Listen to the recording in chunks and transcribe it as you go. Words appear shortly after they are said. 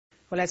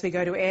Well, as we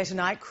go to air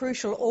tonight,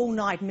 crucial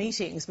all-night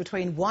meetings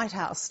between White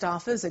House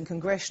staffers and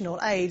congressional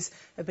aides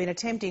have been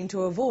attempting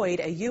to avoid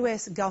a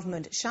US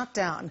government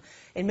shutdown.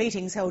 In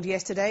meetings held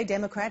yesterday,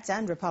 Democrats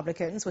and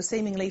Republicans were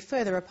seemingly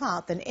further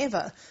apart than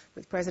ever,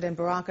 with President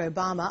Barack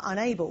Obama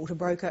unable to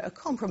broker a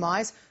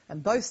compromise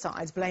and both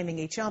sides blaming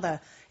each other.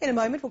 In a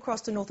moment, we'll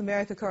cross to North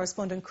America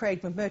correspondent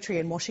Craig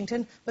McMurtry in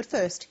Washington, but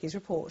first, his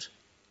report.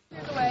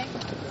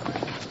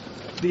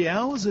 The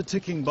hours are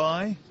ticking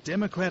by.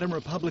 Democrat and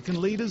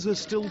Republican leaders are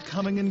still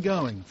coming and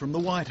going from the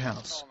White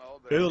House.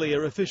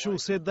 Earlier,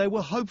 officials said they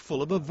were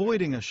hopeful of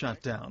avoiding a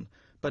shutdown.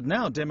 But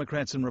now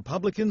Democrats and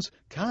Republicans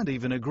can't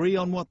even agree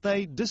on what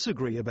they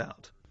disagree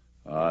about.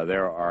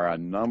 There are a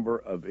number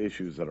of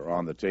issues that are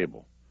on the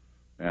table,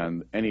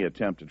 and any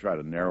attempt to try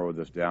to narrow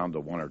this down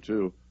to one or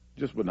two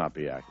just would not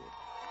be accurate.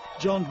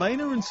 John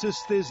Boehner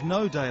insists there's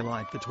no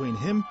daylight between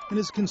him and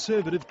his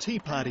Conservative Tea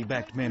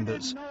Party-backed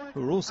members,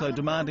 who are also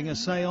demanding a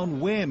say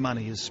on where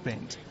money is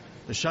spent.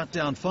 The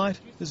shutdown fight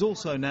is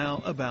also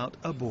now about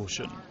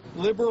abortion.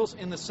 Liberals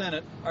in the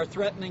Senate are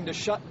threatening to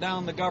shut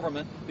down the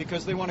government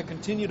because they want to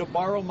continue to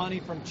borrow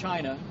money from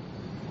China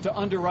to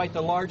underwrite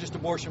the largest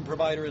abortion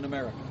provider in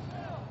America.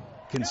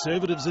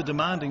 Conservatives are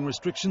demanding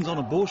restrictions on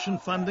abortion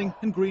funding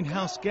and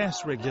greenhouse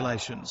gas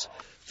regulations.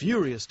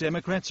 Furious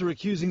Democrats are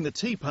accusing the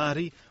Tea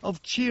Party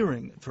of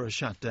cheering for a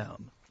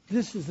shutdown.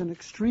 This is an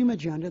extreme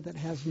agenda that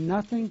has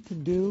nothing to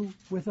do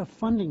with a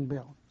funding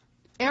bill.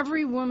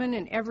 Every woman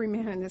and every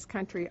man in this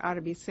country ought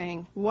to be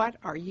saying, what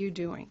are you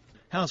doing?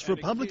 House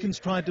Republicans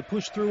tried to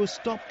push through a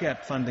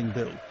stopgap funding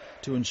bill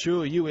to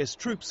ensure US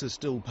troops are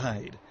still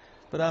paid.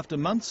 But after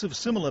months of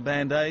similar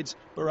band-aids,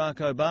 Barack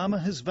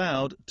Obama has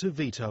vowed to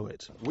veto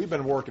it. We've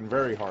been working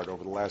very hard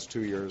over the last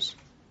 2 years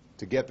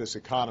to get this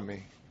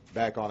economy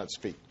back on its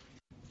feet.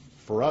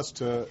 For us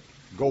to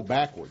go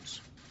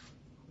backwards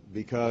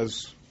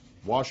because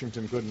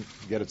Washington couldn't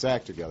get its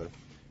act together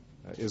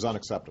is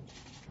unacceptable.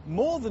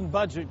 More than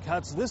budget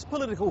cuts, this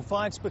political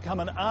fight's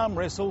become an arm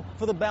wrestle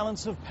for the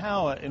balance of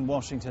power in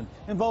Washington,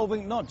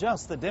 involving not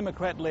just the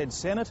Democrat-led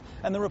Senate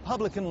and the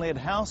Republican-led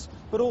House,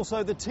 but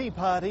also the Tea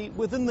Party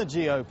within the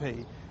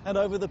GOP, and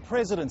over the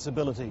president's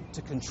ability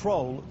to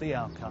control the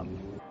outcome.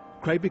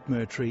 Craig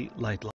McMurtry, Late Line.